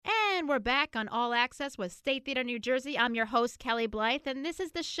we're back on All Access with State Theater New Jersey. I'm your host, Kelly Blythe, and this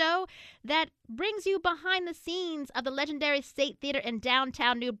is the show that brings you behind the scenes of the legendary State Theater in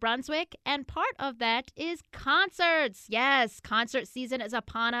downtown New Brunswick, and part of that is concerts. Yes, concert season is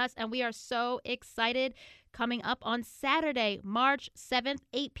upon us, and we are so excited. Coming up on Saturday, March 7th,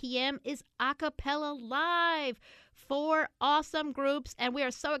 8 p.m. is Acapella Live. 4 awesome groups, and we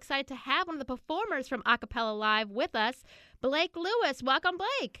are so excited to have one of the performers from Acapella Live with us, Blake Lewis. Welcome,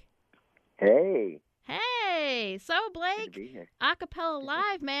 Blake. Hey. Hey. So, Blake, Good to be here. Acapella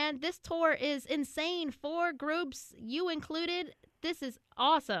Live, man, this tour is insane. 4 groups, you included. This is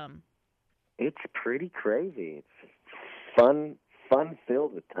awesome. It's pretty crazy. It's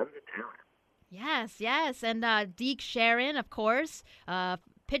fun-filled with tons of talent. Yes. And Deke Sharon, of course,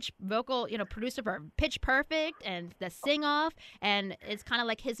 pitch vocal, producer for Pitch Perfect and the Sing Off, and it's kind of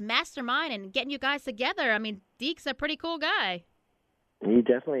like his mastermind and getting you guys together. I mean, Deke's a pretty cool guy. He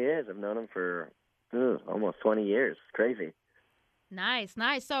definitely is. I've known him for almost 20 years. It's crazy. Nice.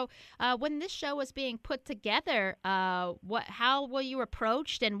 So when this show was being put together, how were you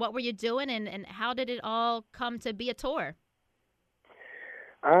approached and what were you doing and how did it all come to be a tour?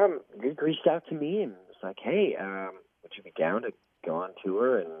 Deke reached out to me and was like, hey, would you be down to go on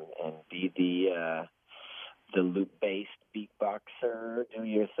tour and be the loop-based beatboxer, do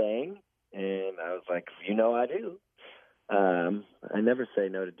your thing? And I was like, I do. I never say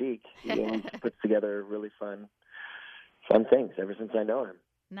no to Deke. He always puts together really fun things ever since I know him.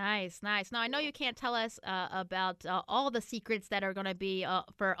 Nice. Now, I know you can't tell us about all the secrets that are going to be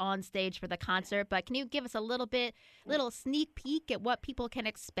for on stage for the concert, but can you give us a little sneak peek at what people can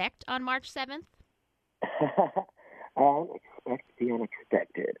expect on March 7th? Expect the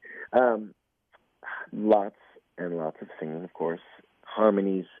unexpected. Lots and lots of singing, of course.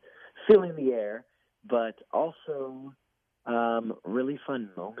 Harmonies filling the air, but also really fun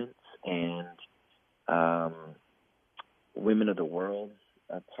moments and women of the world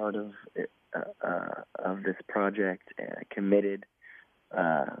a part of this project. Committed,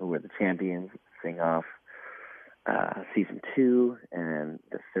 who are the champions, Sing Off season 2, and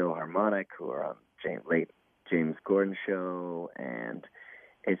the Philharmonic, who are on James Gordon show, and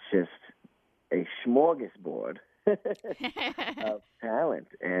it's just a smorgasbord of talent,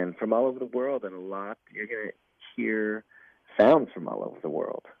 and from all over the world, and you're going to hear sounds from all over the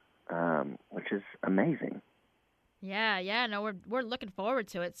world, which is amazing. Yeah. No, we're looking forward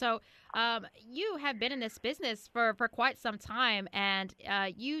to it. So, you have been in this business for quite some time, and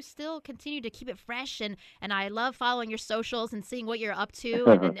you still continue to keep it fresh. And I love following your socials and seeing what you're up to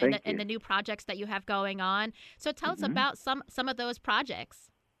and the new projects that you have going on. So, tell us about some of those projects.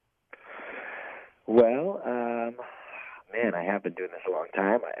 Well, man, I have been doing this a long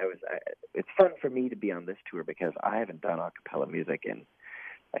time. It's fun for me to be on this tour because I haven't done a cappella music in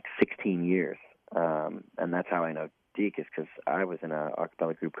like 16 years. And that's how I know Deke, is because I was in an a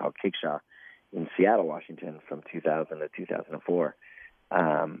cappella group called Kickshaw in Seattle, Washington from 2000 to 2004.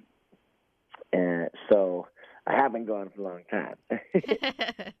 And so I have been gone for a long time.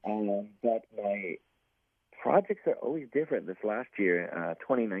 But my projects are always different. This last year,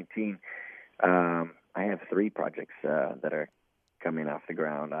 2019, I have 3 projects that are coming off the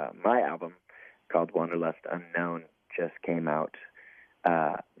ground. My album, called Wanderlust Unknown, just came out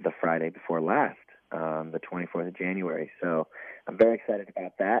the Friday before last, the 24th of January. So I'm very excited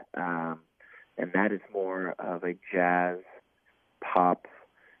about that. And that is more of a jazz pop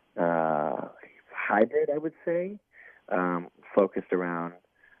hybrid, I would say, focused around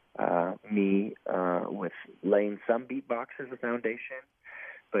me with laying some beatbox as a foundation,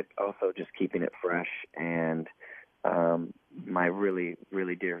 but also just keeping it fresh. And my really,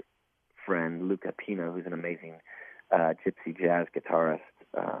 really dear friend, Luca Pino, who's an amazing gypsy jazz guitarist,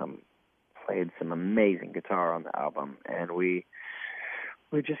 played some amazing guitar on the album, and we're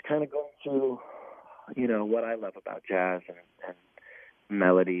just kind of going through, what I love about jazz and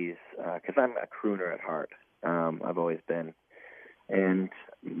melodies, because I'm a crooner at heart. I've always been, and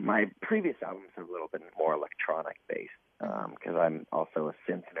my previous albums are a little bit more electronic based, because I'm also a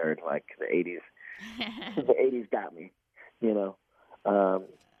synth nerd, like the '80s. The '80s got me,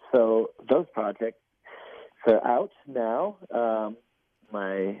 So those projects are out now.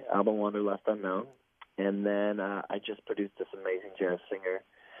 My album Wanderlust Unknown, and then I just produced this amazing jazz singer,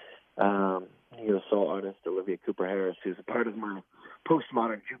 neo-soul artist Olivia Cooper Harris, who's a part of my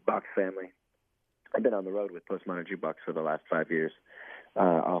Postmodern Jukebox family. I've been on the road with Postmodern Jukebox for the last 5 years,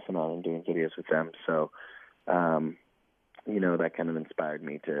 off and on, and doing videos with them. So, that kind of inspired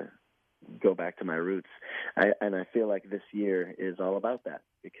me to go back to my roots. And I feel like this year is all about that,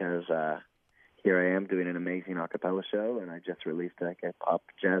 because here I am doing an amazing a cappella show, and I just released like a pop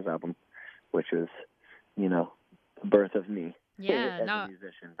jazz album, which was, you know, the birth of me. Yeah, As no, a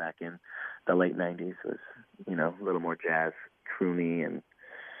musician back in the late 90s was, you know, a little more jazz, croony, and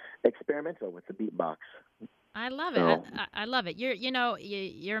experimental with the beatbox. I love it. So, I love it.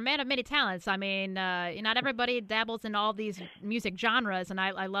 You're a man of many talents. I mean, not everybody dabbles in all these music genres, and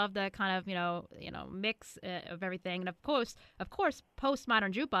I love the kind of mix of everything. And of course,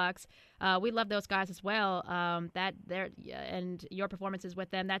 postmodern jukebox. We love those guys as well. That they're and your performances with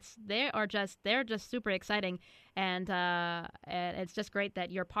them. They're just super exciting, and it's just great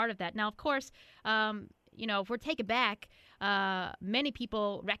that you're part of that. Now, of course, if we're taken back. Many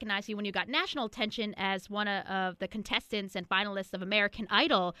people recognize you when you got national attention as one of the contestants and finalists of American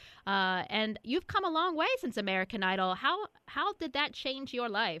Idol, and you've come a long way since American Idol. How did that change your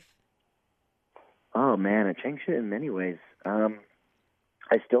life? Oh man, it changed it in many ways.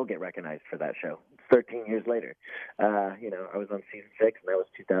 I still get recognized for that show 13 years later. I was on season 6, and that was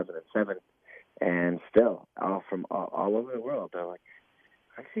 2007, and still all over the world. They're like,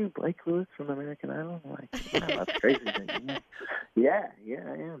 I see Blake Lewis from American Idol. I'm like, yeah, that's crazy. Yeah,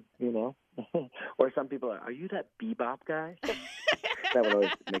 I am, Or some people are you that bebop guy? That one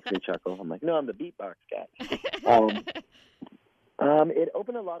always makes me chuckle. I'm like, no, I'm the beatbox guy. It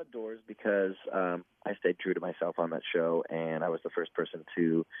opened a lot of doors because I stayed true to myself on that show, and I was the first person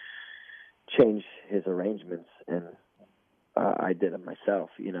to change his arrangements, and I did it myself,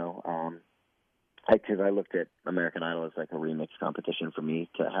 because I looked at American Idol as like a remix competition for me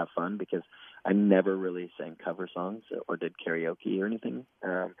to have fun, because I never really sang cover songs or did karaoke or anything.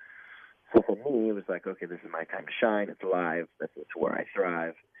 So for me, it was like, okay, this is my time to shine. It's live. That's where I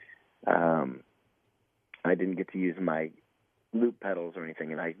thrive. I didn't get to use my loop pedals or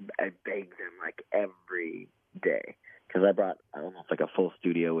anything, and I begged them like every day, because I brought almost like a full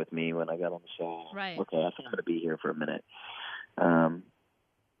studio with me when I got on the show. Right. Okay, I think I'm going to be here for a minute.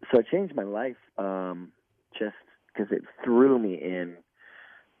 So it changed my life, just because it threw me in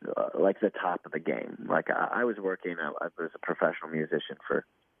like the top of the game. Like I was working, I was a professional musician for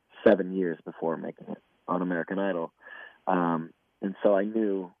 7 years before making it on American Idol, and so I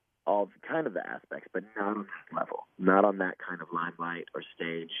knew all kind of the aspects, but not on that level, not on that kind of limelight or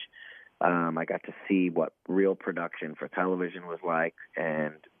stage. I got to see what real production for television was like,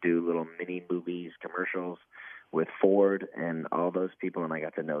 and do little mini movies, commercials with Ford and all those people, and I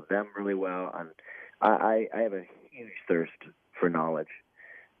got to know them really well. And I have a huge thirst for knowledge,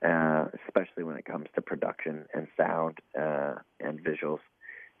 especially when it comes to production and sound and visuals.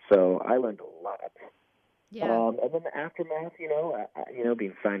 So I learned a lot. Yeah. And then the aftermath,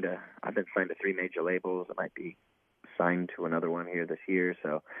 being signed I've been signed to 3 major labels. I might be signed to another one here this year.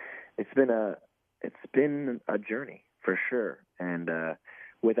 So it's been a journey for sure. And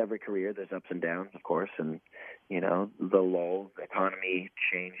with every career, there's ups and downs, of course, and the lulls, the economy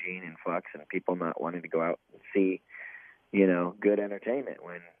changing in flux, and people not wanting to go out and see, good entertainment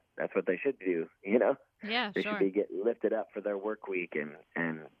when that's what they should do. Yeah, they sure. should be get lifted up for their work week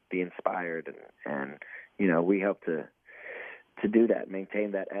and be inspired, and we hope to do that,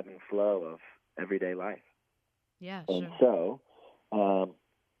 maintain that ebb and flow of everyday life. Yeah, and sure. so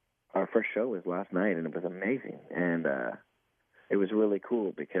our first show was last night, and it was amazing, and it was really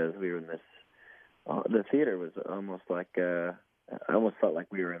cool because we were in this. The theater was almost like I almost felt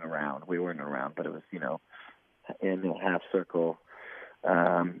like we were in a round. We weren't in a round, but it was in a half circle,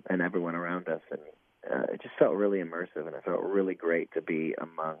 and everyone around us, and it just felt really immersive, and it felt really great to be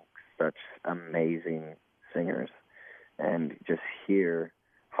among such amazing singers and just hear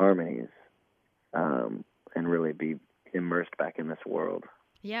harmonies, and really be immersed back in this world.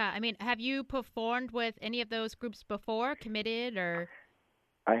 Yeah, I mean, have you performed with any of those groups before, Committed or?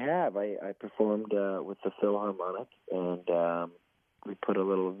 I have. I performed with the Philharmonic, and we put a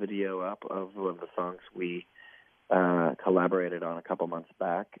little video up of one of the songs we collaborated on a couple months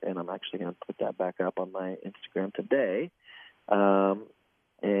back, and I'm actually going to put that back up on my Instagram today.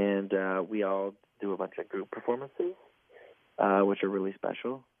 And we all do a bunch of group performances, which are really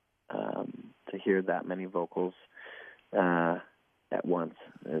special. To hear that many vocals at once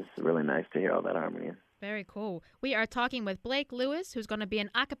is really nice to hear all that harmony. Very cool. We are talking with Blake Lewis, who's going to be an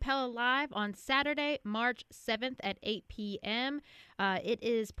a cappella live on Saturday, March 7th at 8 p.m. It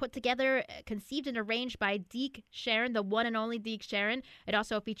is put together, conceived and arranged by Deke Sharon, the one and only Deke Sharon. It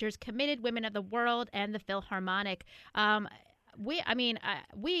also features Committed, Women of the World, and the Philharmonic. we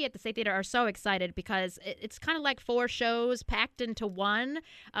at the State Theater are so excited because it's kind of like 4 shows packed into one.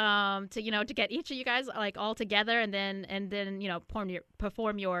 To get each of you guys like all together, and then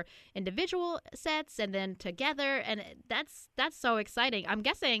perform your individual sets, and then together, and that's so exciting. I'm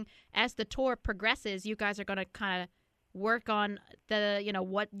guessing as the tour progresses, you guys are going to kind of work on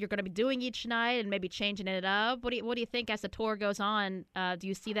what you're going to be doing each night and maybe changing it up. What do you think as the tour goes on? Do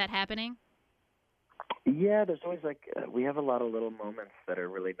you see that happening? Yeah, there's always we have a lot of little moments that are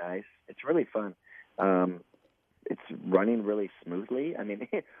really nice. It's really fun. It's running really smoothly. I mean,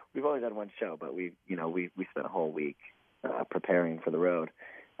 we've only done one show, but we spent a whole week preparing for the road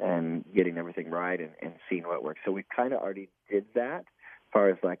and getting everything right and seeing what works. So we kind of already did that. As far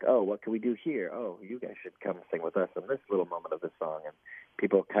as what can we do here? Oh, you guys should come sing with us in this little moment of the song. And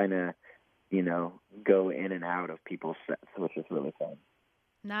people kind of, go in and out of people's sets, which is really fun.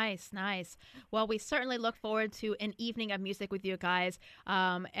 Nice. Well, we certainly look forward to an evening of music with you guys.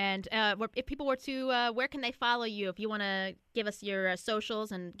 If people were to, where can they follow you? If you want to give us your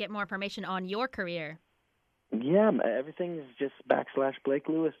socials and get more information on your career. Yeah, everything is just /Blake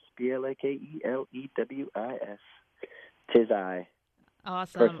Lewis, BlakeLewis. 'Tis I.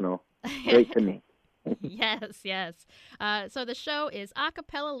 Awesome. Personal. Great to me. Yes. So the show is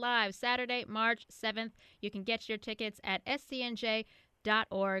Acapella Live, Saturday, March 7th. You can get your tickets at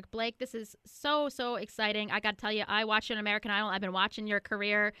scnj.org. Blake, this is so exciting. I got to tell you, I watched you on American Idol. I've been watching your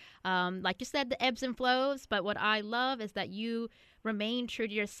career. Like you said, the ebbs and flows. But what I love is that you remain true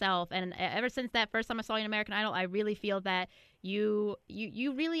to yourself. And ever since that first time I saw you on American Idol, I really feel that you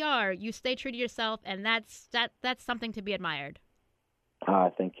really are. You stay true to yourself, and that's something to be admired.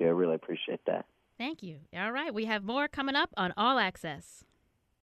 Thank you. I really appreciate that. Thank you. All right. We have more coming up on All Access.